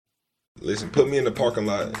listen, put me in the parking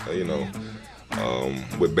lot,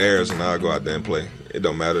 with Bears, and I'll go out there and play. It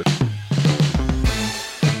don't matter.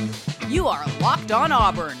 You are Locked On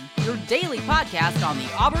Auburn, your daily podcast on the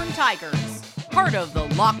Auburn Tigers. Part of the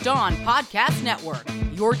Locked On Podcast Network,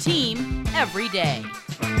 your team every day.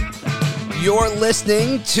 You're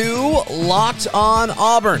listening to Locked On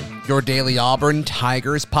Auburn, your daily Auburn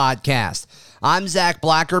Tigers podcast. I'm Zach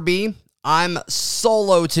Blackerby. I'm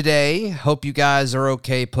solo today. Hope you guys are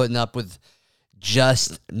okay putting up with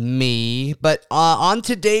just me. But on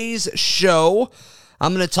today's show,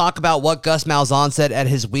 I'm going to talk about what Gus Malzahn said at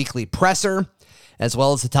his weekly presser, as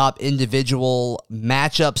well as the top individual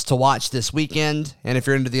matchups to watch this weekend. And if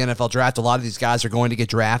you're into the NFL draft, a lot of these guys are going to get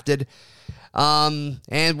drafted. And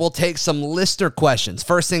we'll take some listener questions.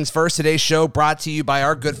 First things first, today's show brought to you by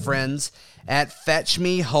our good friends at Fetch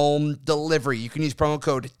Me Home Delivery. You can use promo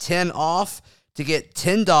code 10OFF to get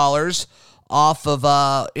 $10 off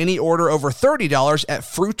of any order over $30 at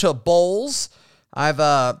Fruita Bowls.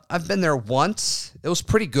 I've been there once. It was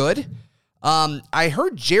pretty good. I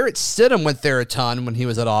heard Jarrett Stidham went there a ton when he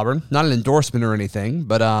was at Auburn. Not an endorsement or anything,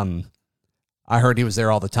 but I heard he was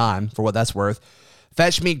there all the time, for what that's worth.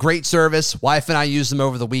 Fetch Me, great service. Wife and I used them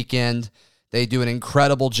over the weekend. They do an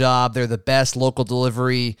incredible job. They're the best local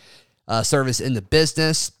delivery service in the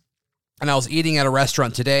business. And I was eating at a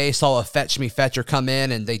restaurant today, saw a Fetch Me fetcher come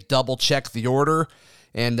in, and they double-checked the order.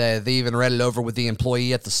 And they even read it over with the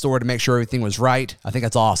employee at the store to make sure everything was right. I think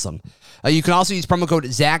that's awesome. You can also use promo code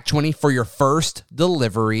ZAC20 for your first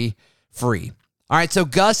delivery free. All right, so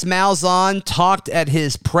Gus Malzahn talked at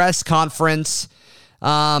his press conference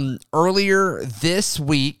earlier this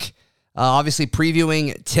week, obviously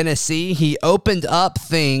previewing Tennessee. He opened up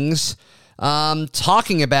things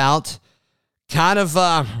talking about kind of,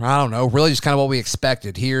 really just kind of what we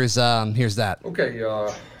expected. Here's that. Okay,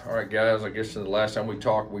 all right, guys, I guess the last time we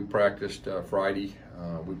talked, we practiced Friday.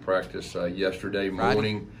 We practiced yesterday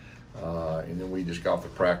morning, and then we just got off the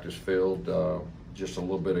practice field just a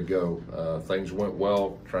little bit ago. Things went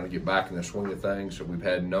well, trying to get back in the swing of things. So we've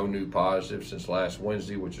had no new positives since last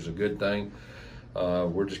Wednesday, which is a good thing.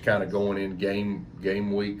 We're just kind of going in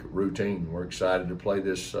game week routine. We're excited to play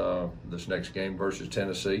this next game versus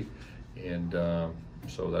Tennessee, and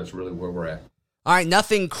so that's really where we're at. All right,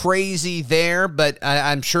 nothing crazy there, but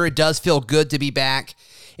I'm sure it does feel good to be back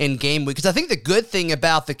in game week. Because I think the good thing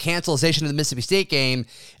about the cancellation of the Mississippi State game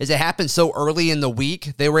is it happened so early in the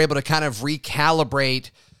week. They were able to kind of recalibrate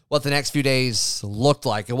what the next few days looked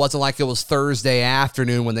like. It wasn't like it was Thursday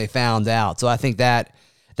afternoon when they found out. So I think that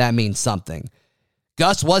means something.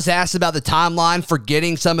 Gus was asked about the timeline for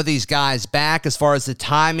getting some of these guys back as far as the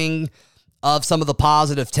timing of some of the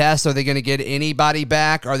positive tests. Are they going to get anybody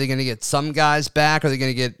back? Are they going to get some guys back? Are they going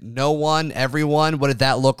to get no one, everyone? What did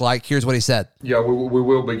that look like? Here's what he said. Yeah, we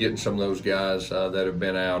will be getting some of those guys that have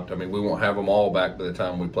been out. I mean, we won't have them all back by the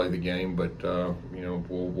time we play the game, but,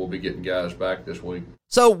 we'll be getting guys back this week.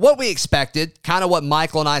 So what we expected, kind of what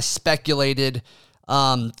Michael and I speculated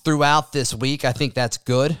throughout this week, I think that's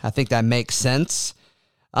good. I think that makes sense.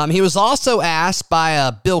 He was also asked by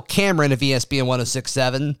Bill Cameron of ESPN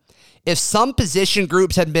 106.7 if some position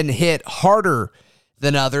groups had been hit harder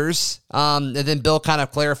than others. And then Bill kind of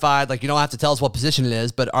clarified, you don't have to tell us what position it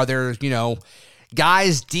is, but are there,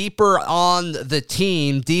 guys deeper on the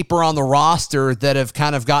team, deeper on the roster that have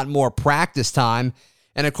kind of gotten more practice time?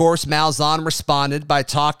 And of course, Malzahn responded by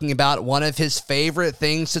talking about one of his favorite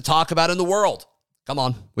things to talk about in the world. Come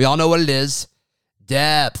on, we all know what it is.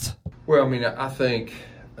 Depth. Well, I mean, I think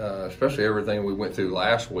especially everything we went through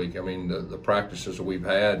last week. I mean, the practices that we've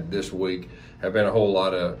had this week have been a whole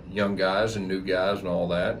lot of young guys and new guys and all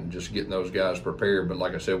that, and just getting those guys prepared. But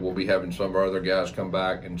like I said, we'll be having some of our other guys come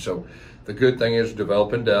back. And so the good thing is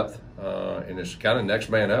developing depth, and it's kind of next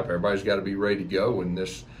man up. Everybody's got to be ready to go in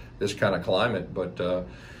this kind of climate. But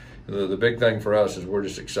the big thing for us is we're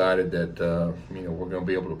just excited that, we're going to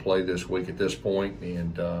be able to play this week at this point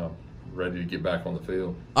and ready to get back on the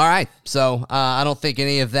field. All right. So I don't think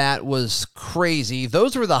any of that was crazy.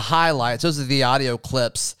 Those were the highlights. Those are the audio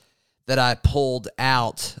clips that I pulled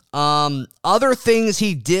out. Other things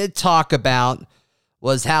he did talk about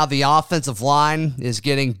was how the offensive line is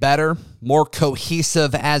getting better, more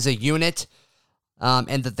cohesive as a unit,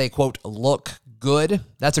 and that they, quote, look good.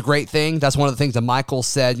 That's a great thing. That's one of the things that Michael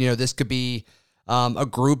said, this could be a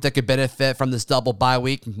group that could benefit from this double bye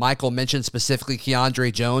week. Michael mentioned specifically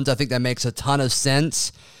Keandre Jones. I think that makes a ton of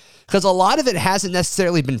sense because a lot of it hasn't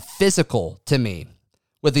necessarily been physical to me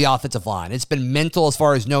with the offensive line. It's been mental as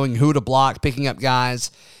far as knowing who to block, picking up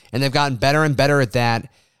guys, and they've gotten better and better at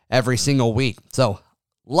that every single week. So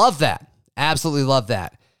love that. Absolutely love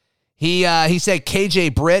that. He said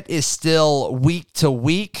KJ Britt is still week to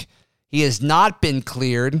week. He has not been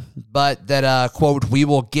cleared, but that, quote, we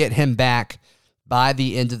will get him back by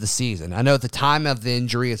the end of the season. I know at the time of the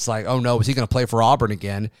injury, it's like, oh no, is he going to play for Auburn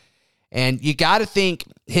again? And you got to think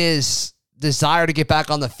his desire to get back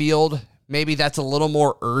on the field, maybe that's a little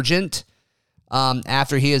more urgent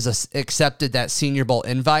after he has accepted that Senior Bowl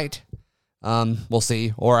invite. We'll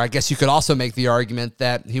see. Or I guess you could also make the argument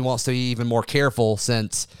that he wants to be even more careful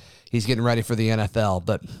since he's getting ready for the NFL.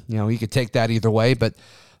 But, you know, you could take that either way. But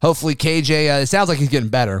hopefully KJ, it sounds like he's getting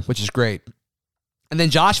better, which is great. And then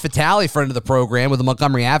Josh Vitale, friend of the program with the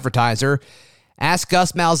Montgomery Advertiser, asked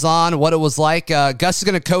Gus Malzahn what it was like. Gus is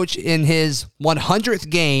going to coach in his 100th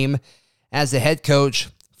game as the head coach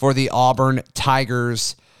for the Auburn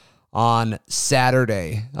Tigers on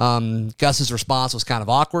Saturday. Gus's response was kind of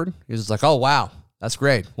awkward. He was like, oh, wow, that's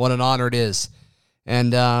great. What an honor it is.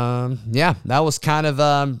 And, yeah, that was kind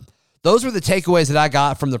of those were the takeaways that I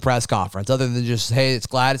got from the press conference, other than just, hey, it's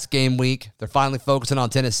glad it's game week. They're finally focusing on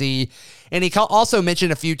Tennessee. And he also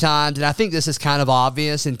mentioned a few times, and I think this is kind of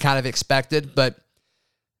obvious and kind of expected, but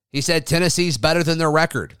he said Tennessee's better than their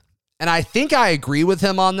record. And I think I agree with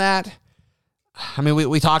him on that. I mean,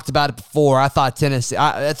 we talked about it before. I thought Tennessee,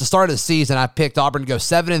 at the start of the season, I picked Auburn to go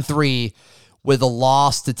 7-3 with a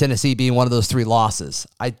loss to Tennessee being one of those 3 losses.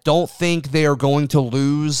 I don't think they are going to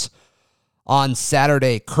lose on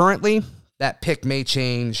Saturday currently. That pick may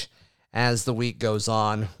change as the week goes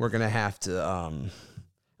on. We're going to have to, I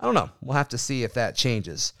don't know. We'll have to see if that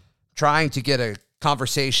changes. Trying to get a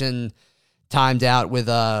conversation timed out with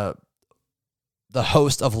the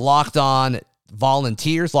host of Locked On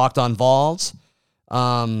Volunteers, Locked On Vols.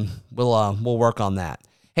 We'll work on that.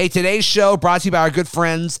 Hey, today's show brought to you by our good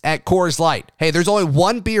friends at Coors Light. Hey, there's only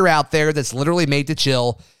one beer out there that's literally made to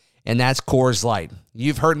chill, and that's Coors Light.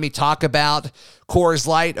 You've heard me talk about Coors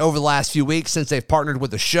Light over the last few weeks since they've partnered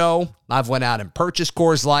with the show. I've went out and purchased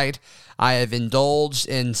Coors Light. I have indulged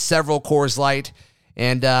in several Coors Light,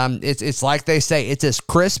 and it's like they say, it's as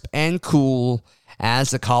crisp and cool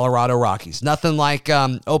as the Colorado Rockies. Nothing like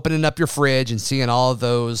opening up your fridge and seeing all of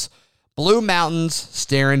those blue mountains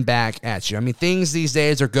staring back at you. I mean, things these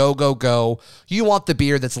days are go, go, go. You want the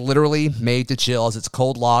beer that's literally made to chill, as it's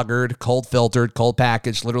cold lagered, cold filtered, cold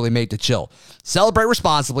packaged, literally made to chill. Celebrate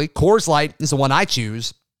responsibly. Coors Light is the one I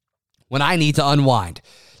choose when I need to unwind.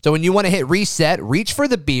 So when you want to hit reset, reach for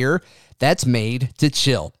the beer that's made to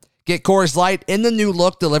chill. Get Coors Light in the new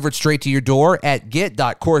look delivered straight to your door at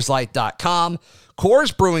get.coorslight.com.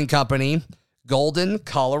 Coors Brewing Company, Golden,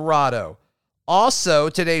 Colorado. Also,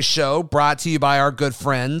 today's show brought to you by our good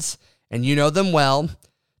friends, and you know them well,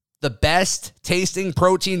 the best tasting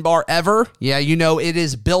protein bar ever. Yeah, you know it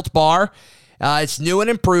is Built Bar. It's new and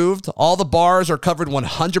improved. All the bars are covered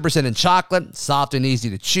 100% in chocolate, soft and easy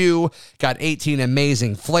to chew. Got 18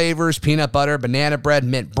 amazing flavors: peanut butter, banana bread,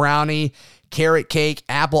 mint brownie, carrot cake,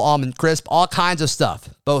 apple almond crisp, all kinds of stuff,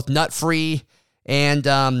 both nut-free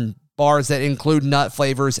and bars that include nut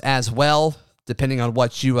flavors as well, depending on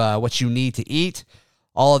what you need to eat.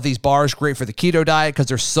 All of these bars great for the keto diet because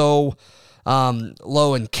they're so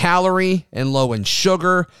low in calorie and low in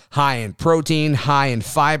sugar, high in protein, high in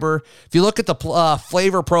fiber. If you look at the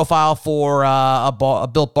flavor profile for a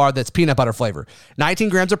Built Bar that's peanut butter flavor, 19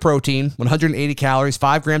 grams of protein, 180 calories,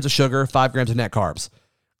 5 grams of sugar, 5 grams of net carbs.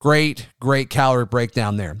 Great calorie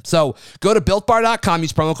breakdown there. So go to BuiltBar.com,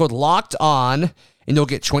 use promo code LOCKEDON, and you'll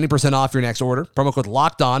get 20% off your next order. Promo code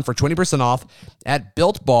Locked On for 20% off at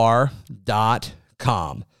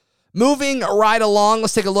BuiltBar.com. Moving right along,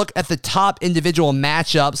 let's take a look at the top individual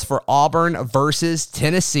matchups for Auburn versus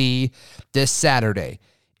Tennessee this Saturday.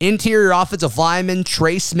 Interior offensive lineman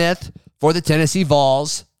Trey Smith for the Tennessee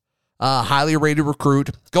Vols, highly rated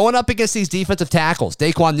recruit, going up against these defensive tackles.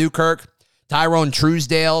 Daquan Newkirk, Tyrone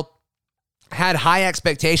Truesdale. Had high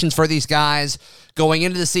expectations for these guys going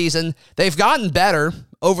into the season. They've gotten better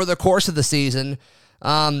over the course of the season.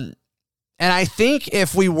 And I think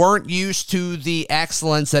if we weren't used to the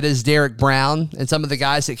excellence that is Derek Brown and some of the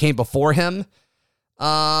guys that came before him,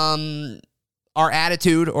 our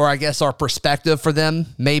attitude, or I guess our perspective for them,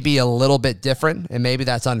 may be a little bit different, and maybe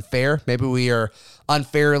that's unfair. Maybe we are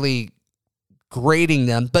unfairly grading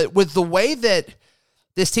them. But with the way that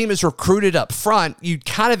this team is recruited up front, you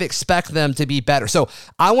kind of expect them to be better. So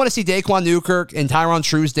I want to see Daquan Newkirk and Tyrone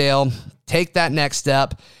Truesdale take that next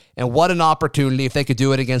step. And what an opportunity if they could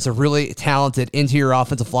do it against a really talented interior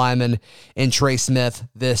offensive lineman in Trey Smith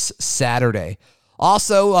this Saturday.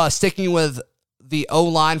 Also, sticking with the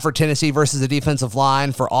O-line for Tennessee versus the defensive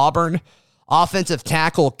line for Auburn, offensive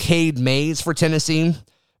tackle Cade Mays for Tennessee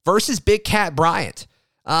versus Big Cat Bryant.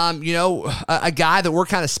 A guy that we're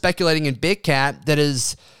kind of speculating in Big Cat that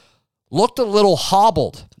has looked a little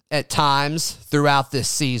hobbled at times throughout this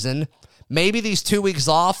season. Maybe these 2 weeks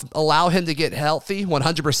off allow him to get healthy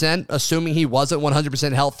 100%, assuming he wasn't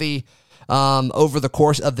 100% healthy over the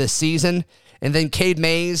course of this season. And then Cade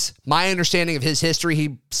Mays, my understanding of his history,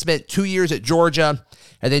 he spent 2 years at Georgia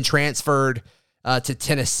and then transferred to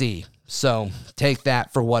Tennessee. So take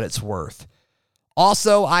that for what it's worth.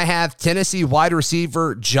 Also, I have Tennessee wide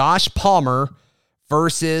receiver Josh Palmer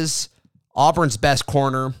versus Auburn's best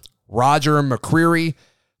corner, Roger McCreary.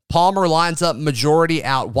 Palmer lines up majority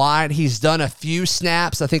out wide. He's done a few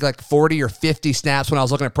snaps, I think like 40 or 50 snaps when I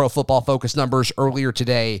was looking at Pro Football Focus numbers earlier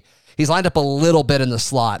today. He's lined up a little bit in the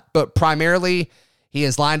slot, but primarily he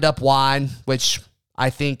is lined up wide, which I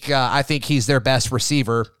think he's their best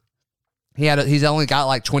receiver. He's only got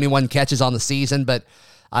like 21 catches on the season, but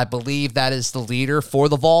I believe that is the leader for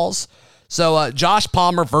the Vols. So Josh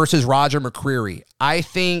Palmer versus Roger McCreary. I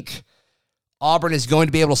think Auburn is going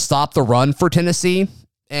to be able to stop the run for Tennessee.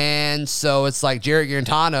 And so it's like Jarrett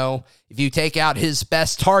Guarantano, if you take out his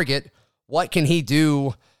best target, what can he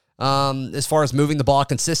do as far as moving the ball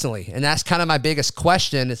consistently? And that's kind of my biggest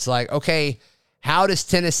question. It's like, okay, how does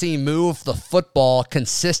Tennessee move the football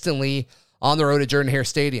consistently on the road at Jordan-Hare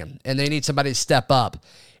Stadium? And they need somebody to step up.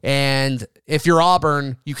 And if you're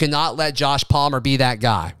Auburn, you cannot let Josh Palmer be that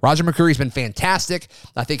guy. Roger McCreary's been fantastic.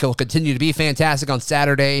 I think he'll continue to be fantastic on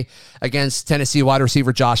Saturday against Tennessee wide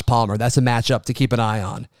receiver Josh Palmer. That's a matchup to keep an eye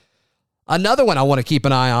on. Another one I want to keep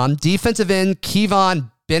an eye on, defensive end Kivon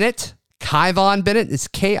Bennett. Kivon Bennett. It's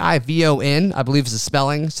Kivon, I believe is the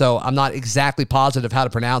spelling. So I'm not exactly positive how to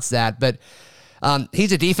pronounce that. But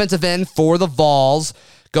he's a defensive end for the Vols,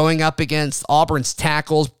 going up against Auburn's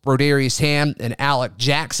tackles, Brodarious Hamm and Alec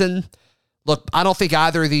Jackson. Look, I don't think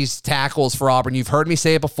either of these tackles for Auburn, you've heard me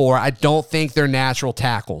say it before, I don't think they're natural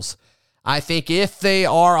tackles. I think if they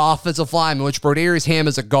are offensive linemen, which Brodarious Hamm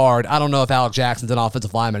is a guard, I don't know if Alec Jackson's an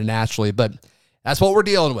offensive lineman naturally, but that's what we're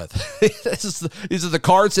dealing with. These are the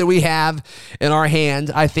cards that we have in our hand.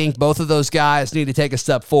 I think both of those guys need to take a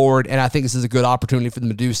step forward, and I think this is a good opportunity for them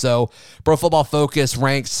to do so. Pro Football Focus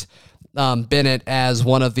ranks Bennett as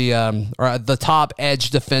one of the top edge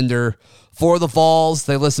defender for the Vols.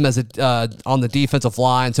 They list him as on the defensive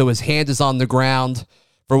line, so his hand is on the ground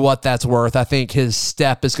for what that's worth. I think his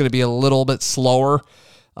step is going to be a little bit slower.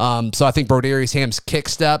 So I think Brodarious Hamm's kick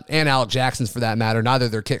step, and Alec Jackson's for that matter, neither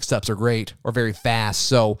of their kick steps are great or very fast.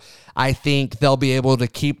 So I think they'll be able to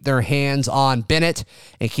keep their hands on Bennett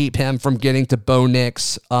and keep him from getting to Bo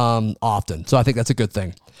Nix often. So I think that's a good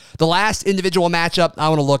thing. The last individual matchup I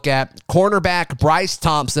want to look at, cornerback Bryce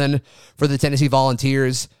Thompson for the Tennessee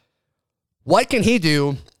Volunteers. What can he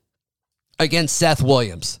do against Seth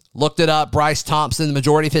Williams? Looked it up. Bryce Thompson, the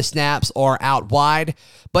majority of his snaps are out wide,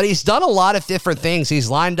 but he's done a lot of different things. He's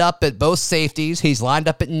lined up at both safeties. He's lined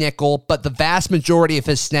up at nickel, but the vast majority of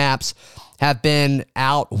his snaps have been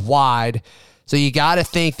out wide. So you got to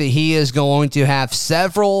think that he is going to have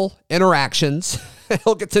several interactions.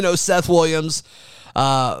 He'll get to know Seth Williams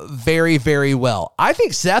very, very well. I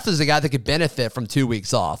think Seth is a guy that could benefit from 2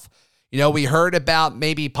 weeks off. You know, we heard about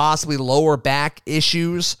maybe possibly lower back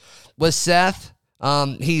issues with Seth.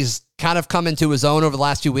 He's kind of come into his own over the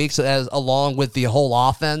last 2 weeks along with the whole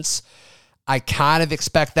offense. I kind of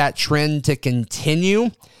expect that trend to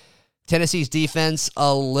continue. Tennessee's defense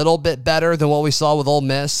a little bit better than what we saw with Ole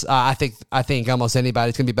Miss. I think almost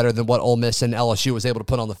anybody's going to be better than what Ole Miss and LSU was able to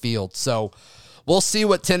put on the field. So we'll see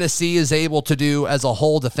what Tennessee is able to do as a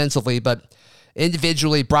whole defensively, but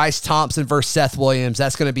individually, Bryce Thompson versus Seth Williams,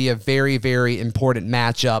 that's going to be a very, very important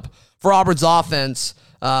matchup for Auburn's offense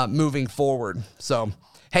moving forward. So,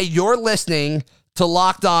 hey, you're listening to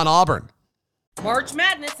Locked On Auburn. March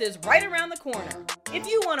Madness is right around the corner. If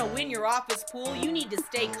you want to win your office pool, you need to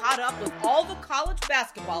stay caught up with all the college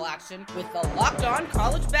basketball action with the Locked On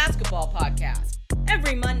College Basketball Podcast.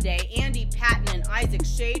 Every Monday, Andy Patton and Isaac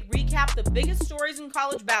Shade recap the biggest stories in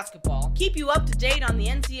college basketball, keep you up to date on the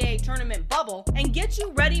NCAA tournament bubble, and get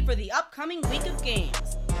you ready for the upcoming week of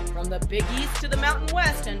games. From the Big East to the Mountain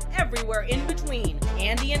West and everywhere in between,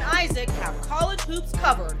 Andy and Isaac have college hoops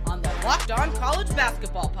covered on the Locked On College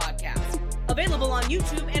Basketball Podcast. Available on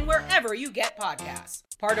YouTube and wherever you get podcasts.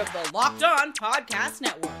 Part of the Locked On Podcast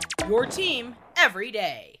Network. Your team every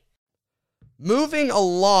day. Moving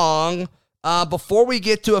along, before we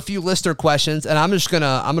get to a few listener questions, and I'm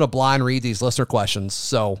gonna blind read these listener questions.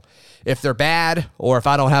 So if they're bad or if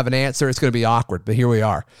I don't have an answer, it's gonna be awkward. But here we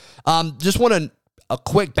are. Just want a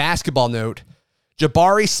quick basketball note.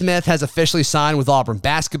 Jabari Smith has officially signed with Auburn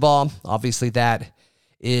basketball. Obviously, that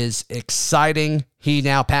is exciting. He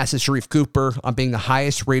now passes Sharif Cooper on being the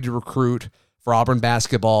highest rated recruit for Auburn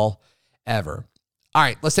basketball ever. All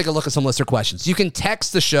right, let's take a look at some listener questions. You can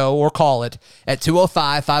text the show or call it at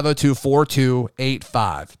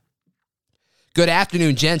 205-502-4285. Good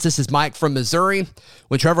afternoon, gents. This is Mike from Missouri.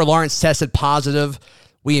 When Trevor Lawrence tested positive,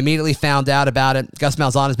 we immediately found out about it. Gus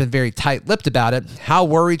Malzahn has been very tight-lipped about it. How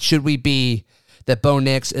worried should we be that Bo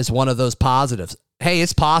Nix is one of those positives? Hey,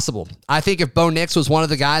 it's possible. I think if Bo Nix was one of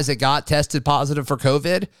the guys that got tested positive for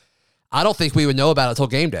COVID, I don't think we would know about it until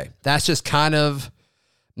game day. That's just kind of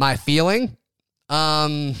my feeling.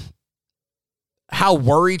 How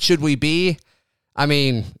worried should we be? I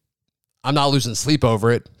mean, I'm not losing sleep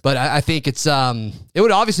over it, but I think it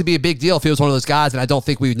would obviously be a big deal if he was one of those guys, and I don't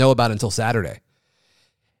think we would know about it until Saturday.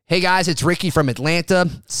 Hey guys, it's Ricky from Atlanta.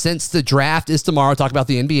 Since the draft is tomorrow, talk about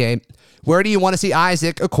the NBA. Where do you want to see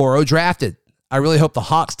Isaac Okoro drafted? I really hope the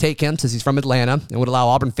Hawks take him since he's from Atlanta and would allow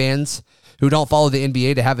Auburn fans who don't follow the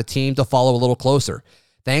NBA to have a team to follow a little closer.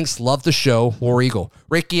 Thanks. Love the show. War Eagle.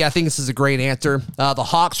 Ricky, I think this is a great answer. The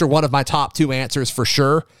Hawks are one of my top two answers for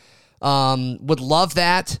sure. Would love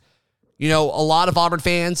that. You know, a lot of Auburn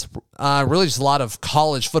fans, really just a lot of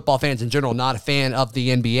college football fans in general, not a fan of the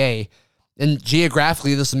NBA. And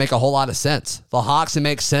geographically, this would make a whole lot of sense. The Hawks, it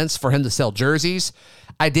makes sense for him to sell jerseys.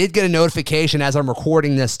 I did get a notification as I'm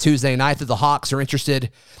recording this Tuesday night that the Hawks are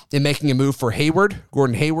interested in making a move for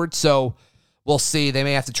Gordon Hayward. So we'll see. They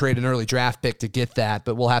may have to trade an early draft pick to get that,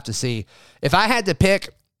 but we'll have to see. If I had to pick,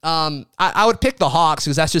 I would pick the Hawks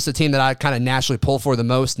because that's just a team that I kind of naturally pull for the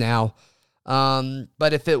most now.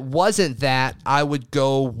 But if it wasn't that, I would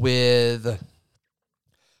go with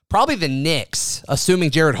probably the Knicks,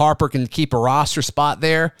 assuming Jared Harper can keep a roster spot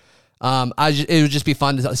there. It would just be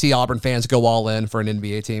fun to see Auburn fans go all in for an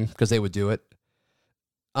NBA team because they would do it.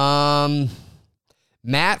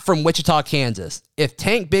 Matt from Wichita, Kansas. If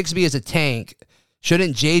Tank Bigsby is a tank,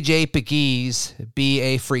 shouldn't JJ Pegues be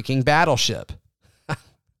a freaking battleship?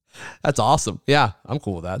 That's awesome. Yeah, I'm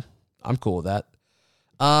cool with that.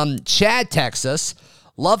 Chad, Texas.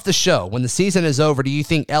 Love the show. When the season is over, do you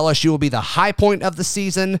think LSU will be the high point of the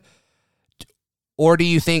season? Or do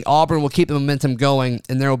you think Auburn will keep the momentum going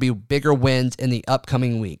and there will be bigger wins in the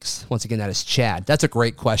upcoming weeks? Once again, that is Chad. That's a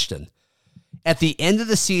great question. At the end of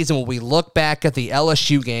the season, will we look back at the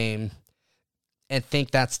LSU game and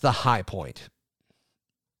think that's the high point?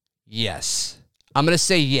 Yes. I'm going to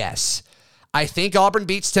say yes. I think Auburn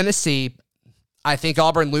beats Tennessee. I think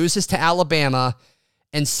Auburn loses to Alabama.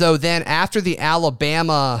 And so then after the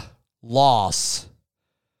Alabama loss,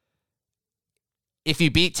 if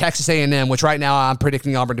you beat Texas A&M, which right now I'm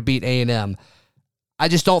predicting Auburn to beat A&M, I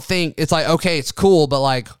just don't think it's like, okay, it's cool, but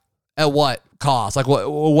like at what cost? Like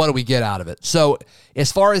what do we get out of it? So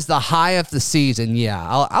as far as the high of the season, yeah,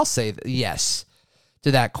 I'll say yes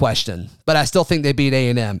to that question. But I still think they beat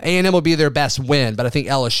A&M. A&M will be their best win, but I think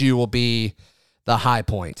LSU will be the high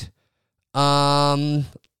point.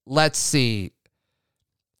 Let's see.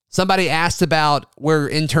 Somebody asked about where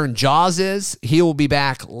intern Jaws is. He will be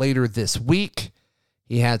back later this week.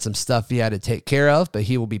 He had some stuff he had to take care of, but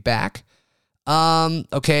he will be back.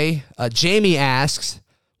 Okay. Jamie asks,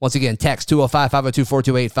 once again, text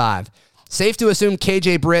 205-502-4285. Safe to assume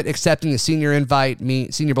KJ Britt accepting the Senior Bowl invite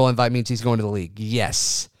means he's going to the league.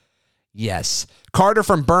 Yes. Carter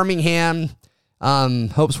from Birmingham.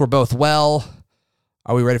 Hopes we're both well.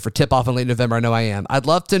 Are we ready for tip-off in late November? I know I am. I'd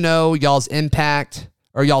love to know y'all's impact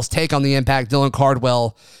or y'all's take on the impact Dylan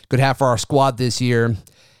Cardwell could have for our squad this year,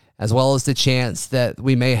 as well as the chance that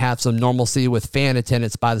we may have some normalcy with fan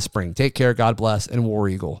attendance by the spring. Take care, God bless, and War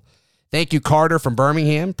Eagle. Thank you, Carter from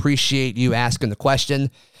Birmingham. Appreciate you asking the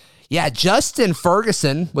question. Yeah, Justin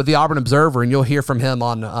Ferguson with the Auburn Observer, and you'll hear from him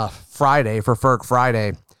on Friday for Ferg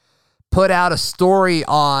Friday, put out a story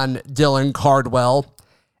on Dylan Cardwell.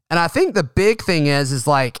 And I think the big thing is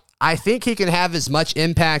like, I think he can have as much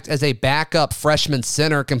impact as a backup freshman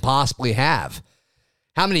center can possibly have.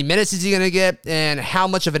 How many minutes is he going to get, and how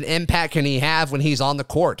much of an impact can he have when he's on the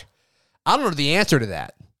court? I don't know the answer to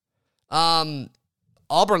that.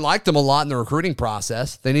 Auburn liked him a lot in the recruiting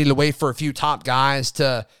process. They needed to wait for a few top guys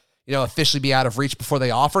to, officially be out of reach before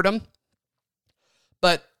they offered him.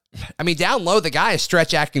 But, I mean, down low, the guy is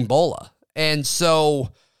Stretch Akingbola. And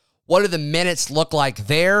so what do the minutes look like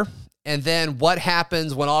there? And then what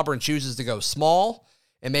happens when Auburn chooses to go small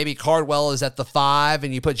and maybe Cardwell is at the 5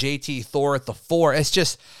 and you put JT Thor at the 4? It's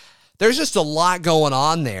just, there's just a lot going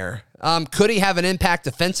on there. Could he have an impact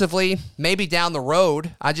defensively? Maybe down the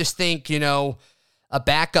road. I just think, a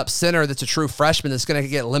backup center that's a true freshman that's going to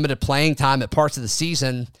get limited playing time at parts of the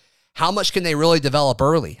season, how much can they really develop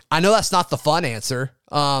early? I know that's not the fun answer,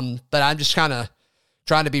 but I'm just kind of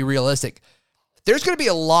trying to be realistic. There's going to be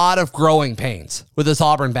a lot of growing pains with this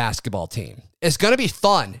Auburn basketball team. It's going to be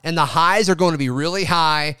fun, and the highs are going to be really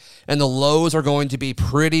high, and the lows are going to be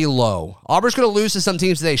pretty low. Auburn's going to lose to some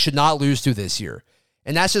teams that they should not lose to this year,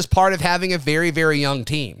 and that's just part of having a very, very young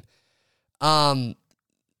team.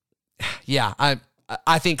 Yeah, I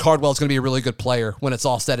think Cardwell's going to be a really good player when it's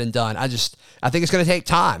all said and done. I think it's going to take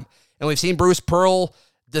time, and we've seen Bruce Pearl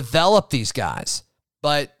develop these guys,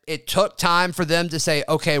 but it took time for them to say,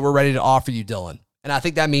 okay, we're ready to offer you Dylan, and I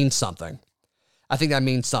think that means something.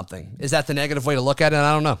 Is that the negative way to look at it?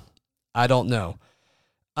 I don't know.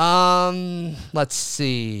 Let's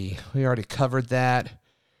see. We already covered that.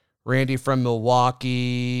 Randy from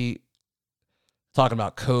Milwaukee talking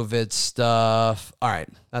about COVID stuff. All right.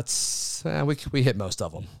 That's, we hit most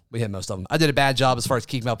of them. I did a bad job as far as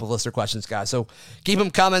keeping up with listener questions, guys. So keep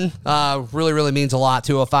them coming. Really, really means a lot.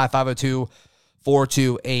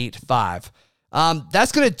 205-502-4285.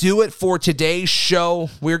 That's going to do it for today's show.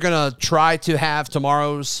 We're going to try to have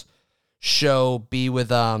tomorrow's show be with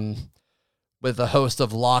the host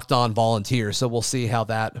of Locked On Volunteers. So we'll see how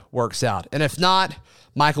that works out. And if not,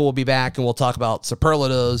 Michael will be back and we'll talk about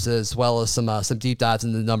superlatives as well as some deep dives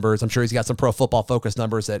into the numbers. I'm sure he's got some Pro Football Focus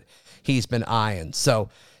numbers that he's been eyeing. So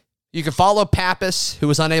you can follow Pappas, who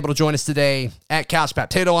was unable to join us today, at Couch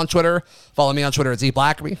Potato on Twitter. Follow me on Twitter at Z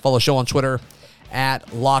Blackerby. Follow the show on Twitter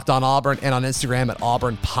at Locked On Auburn and on Instagram at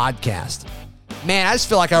Auburn Podcast. Man, I just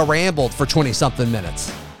feel like I rambled for 20-something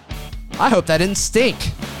minutes. I hope that didn't stink.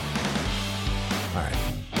 All right.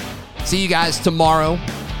 See you guys tomorrow.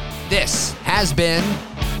 This has been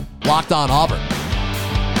Locked On Auburn.